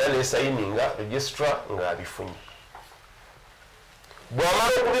stamp era n'esayininga registrar ng'abifunye.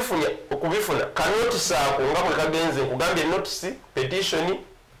 Bw'amala okubifuna kanotisi ako nga bwe kagenze nkugambye notisi, petition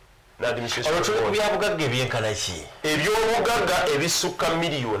na administration. Olwo tuli byabugagga ebyenkana ki? Ebyobugagga ebisukka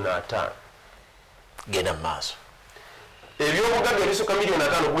 $5,000,000. Genda mu maaso. Ebyobugagga ebisukka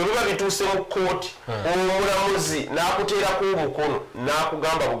 $5,000,000 bwe biba bituuse mu kooti, omulamuzi n'akuteerako omukono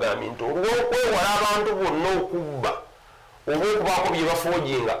n'akugamba bugambi nti olw'okwewala abantu bonna okubba oba okubaako bye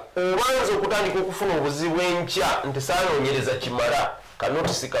bafoojinga obanza okutandika okufuna obuzibu enkya nti saanoonyereza kimala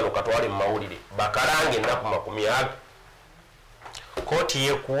kanotisi kano katwale mu mawulire bakalange ennaku 10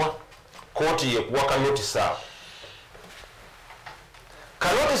 kooti yekuwa kanotisi awo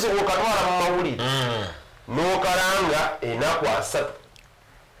kanotisi bwokatwala mu mawulire n'okalanga ennaku 3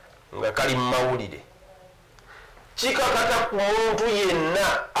 nga kali mu mawulire kikakata ku muntu yenna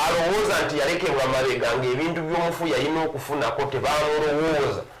alowooza nti yalekebwa mabega ng'ebintu by'omufu yalina okufunako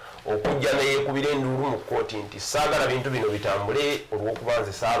tebamulowooza okujja neyeekubira enduulu mu kkooti nti saagala bintu bino bitambule olw'okuba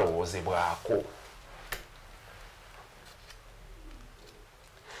nze saalowoozebwako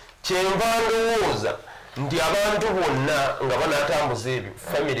kyenva ndowooza nti abantu bonna nga banaatambuza ebyo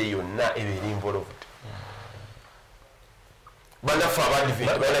famire yonna ebeera involved banaffe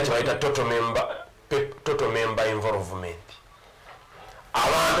abadiventi balina kyebayita total member involvement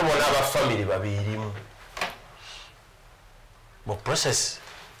abantu bona abafamire babeerimu mu process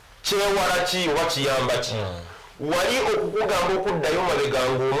kyewala ki oba kiyamba ki wali okukugamba okuddayo mabega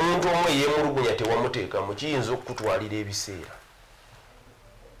ng'omuntu omu eyeemulugunya tewamuteekamu kiyinza okukutwalira ebiseera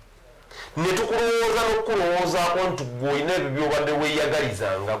ne tukulowooza n'okukulowoozaako nti gwe olina ebyo byobadde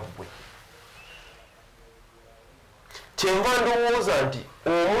weeyagalizanga ggwe kyenva ndowooza nti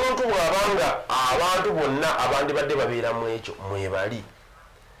omuntu bw'abanga abantu bonna abandibadde babeera mu ekyo mwebali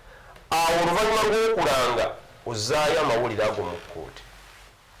awo oluvannyuma lw'okulanga ozaayo amawulire ago mu kkooti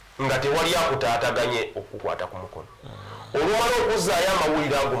nga tewali akutaataganye okukwata ku mukono olumala okuzaayo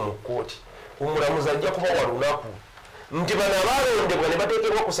amawulire ago mu kkooti omulamuzi ajja kubawa lunaku nti bano abalondebwa ne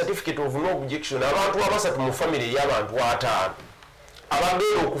bateekebwa ku certificate of no objection abantu 3 mu famire ey'abantu 5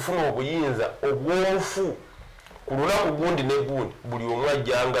 abagenda okufuna obuyinza obwomufu ku lunaku gundi ne gundi buli omu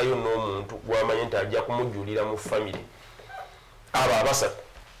ajjangayo n'omuntu gwamanye nti ajja kumujjulira mu famire abo 3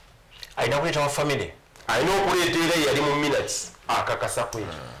 alina kuleeta wa famire alina okuleeta era yali mu minutes akakasa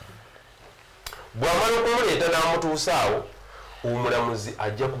kwekyo bw'amala okumuleeta n'amutuusa awo omulamuzi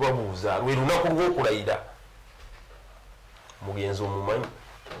ajja kubabuuza lwe lunaku lw'okulayira mugenzi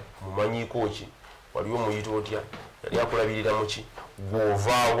mumanyiiko ki wali omuyita otya yali akulabirira muki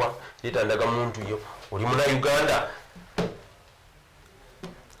gw'ovaawa leetandaga muntu yo oli muna Uganda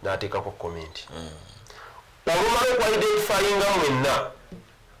n'ateekako komenti olumala okwa-identifyinga mwenna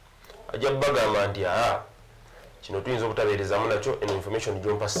ajja kubagamba nti kino tuyinza obutabeerezamu nakyo eno information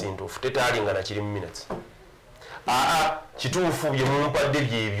gyompa sintuufu tetaalinga nakiri mu minutes kituufu bye mumpadde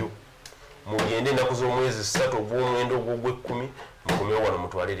byebyo mugende ennaku z'omwezi 3 ogw'omwenda ogw'ogw'ekkumi mukomewo wano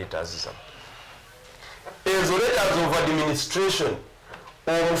mutwale letters zammwe ezo letters of administration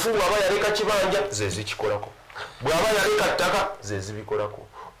omufu bw'aba yaleka kibanja ze zikikolako bw'aba yaleka ttaka ze zibikolako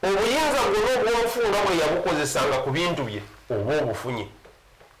obuyinza bwonna obw'omufu nga bwe yabukozesanga ku bintu bye oba obufunye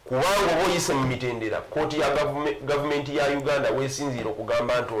kubanga oba oyise mu mitendera kooti ya gavumenti ya Uganda weesinziira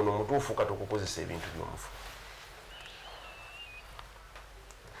okugamba nti ono mutuufu kati okukozesa ebintu by'omufu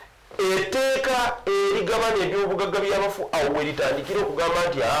eteeka erigabana ebyobugagga by'abafu awo we litandikira okugamba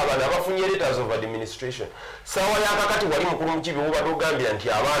nti bano abafunye letters of administration saawa yakakati wali mukulu mukibi obadde ogambira nti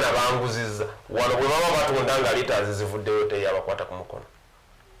abaana banguzizza wano bwe baba batonda nga letters zivuddeyo teyabakwata ku mukono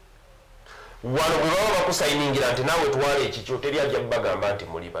wano bwe baba bakusayiningira nti naawe twala ekikyo teri ajja bagamba nti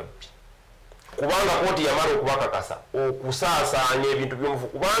muli babbi kubanga kooti yamala okubakakasa okusaasaanya ebintu by'omufu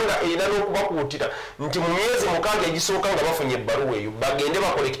kubanga erina n'okubakuutira nti mu myezi 6 egisooka nga bafunye ebbaluwa eyo bagende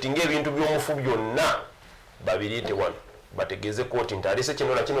bakolekitinga ebintu by'omufu byonna babiriite wano bategeeze kooti nti alese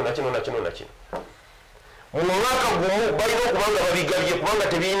kino nakino nakino nakino nakino mu mwaka gumu balina okuba nga babigabye kubanga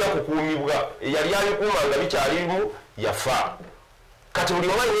tebirina kukuumibwa yali abikuuma nga bikyalimu yafa kati buli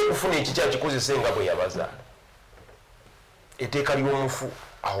omu alina okufuna ekikya kikozese nga bwe yabazaala etteeka ly'omufu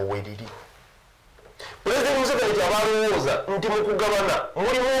awo we liri Pulezidenti Museveni kyabalowooza nti mu kugabana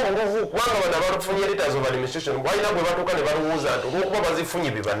mulimu obuluvu kubanga bano abafunye letters of administration balina bwe batuuka ne balowooza nti olw'okuba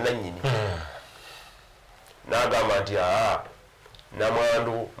bazifunye be bannannyini n'agamba nti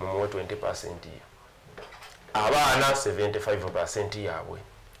namwandu mumuwe 20% ye abaana 75% yaabwe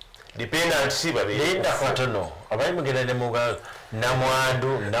dependent si babeerinda katono abali mugenda ne muga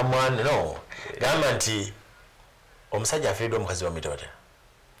namwandu no gamba nti omusajja afiiridde omukazi wa mitota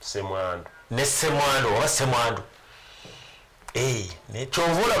semwandu ne semwandu oba semwandu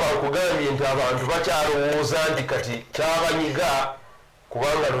kyovula bakugambye nti abantu bakyalowooza nti kati kyabanyiga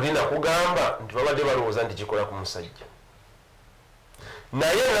kubanga lulina kugamba nti babadde balowooza nti kikola ku musajja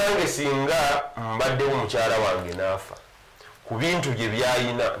naye nange singa mbaddewo mukyala wange n'afa ku bintu bye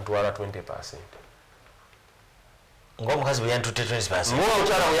byayina ntwala 20%. ng'omukazi bwe yantutte 20%.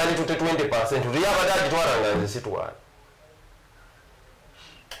 ng'omukyala bwe yantutte 20% tuli abadde agitwala nga nze sitwala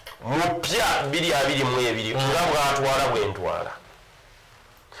mupya 2022 nga bwatwala bwentwala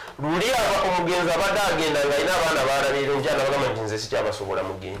luli omugenzi abadde agenda nga alina abaana balabira njana bagamba nti nze sikyabasobola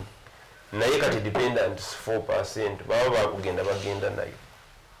mugende naye kati dependents 4% baba bakugenda bagenda nayo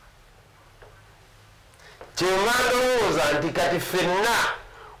kyenga ndowooza nti kati ffenna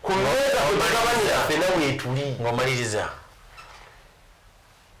ku mmeeza kwetugabanyira ffenna weetuli ng'omaliriza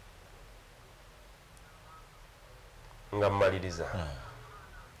nga mmaliriza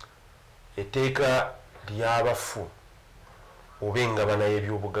etteeka ly'abafu oba engabana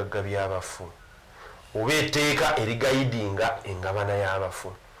y'ebyobugagga by'abafu oba etteeka erigayidinga engabana y'abafu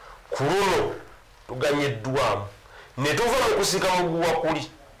ku luno tuganyeddwamu ne tuva mu kusika muguwa kuli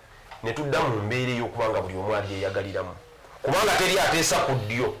ne tudda mu mbeera ey'okuba nga buli omu alyeyagaliramu kubanga teri ateesa ku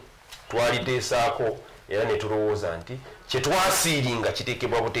ddyo twaliteesaako era ne tulowooza nti kyetwasiiringa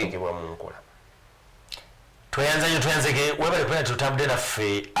kiteekebwa buteekebwa mu nkola tweyanzeke webale kubera tutambudde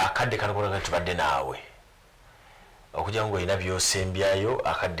naffe akadde kanokolaga tubadde naawe okugira ngo olina byosembyayo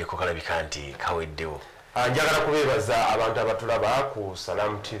akaddeko kalabika nti kaweddewo njagala kubeebaza abantu abatulaba ku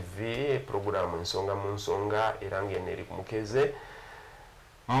Salamu TV programu ensonga mu nsonga era ng'eno eri ku mukeze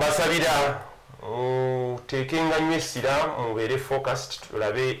mbasabira muteekenga nnyo essira mubeere focused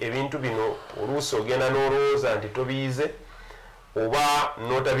tulabe ebintu bino oluusi ogenda n'olowooza nti tobiyize oba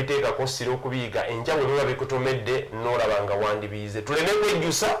n'otabiteekako ssira okubiyiga enjawulo noba bikutomedde n'olaba nga wandibiyize tuleme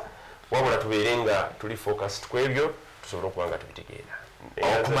kwejjusa wabula tubeere nga tuli focused ku ebyo tusobole okuba nga tubitegeera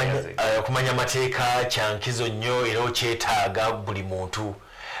okumanya amateeka kyankizo nnyo era okyetaaga buli muntu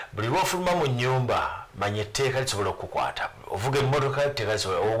buli lwofuluma mu nnyumba manya etteeka lisobola okukwata ovuga emmotoka etteeka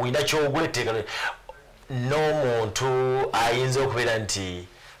lisobola olina kyogula etteeka n'omuntu ayinza okubeera nti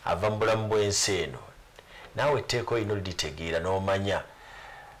ava mu bulamu bw'ensi eno naawe etteeka olina olitegeera n'omanya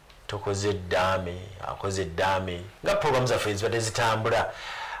tokoze eddaame akoze eddaame nga programu zaffe zibadde zitambula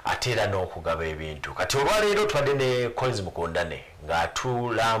ate era n'okugaba ebintu kati olwaleero tubadde ne Collins Mukundane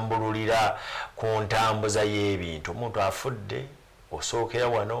ng'atulambululira ku ntambuza y'ebintu omuntu afudde osookera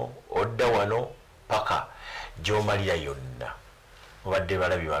wano odda wano paka gy'omalira yonna mubadde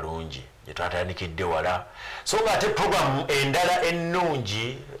balabi balungi gye twatandikidde wala so ng'ate programu endala ennungi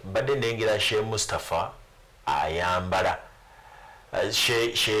mbadde nengera Sheikh Mustafa ayambala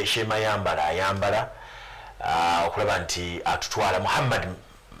Sheikh Mayambala ayambala okulaba nti atutwala Muhammad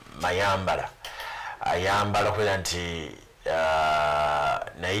Mayambala ayambala okubeera nti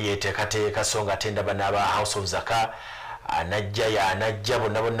naye yeteekateeka so nga atendaba n'aba House of Zaka anajja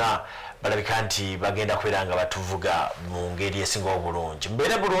bonna balabika nti bagenda kubeera nga batuvuga mu ngeri esinga obulungi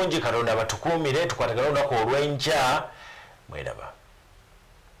mbeera bulungi Katonda batukuumire tukwatagana olunaku olw'enkya mweraba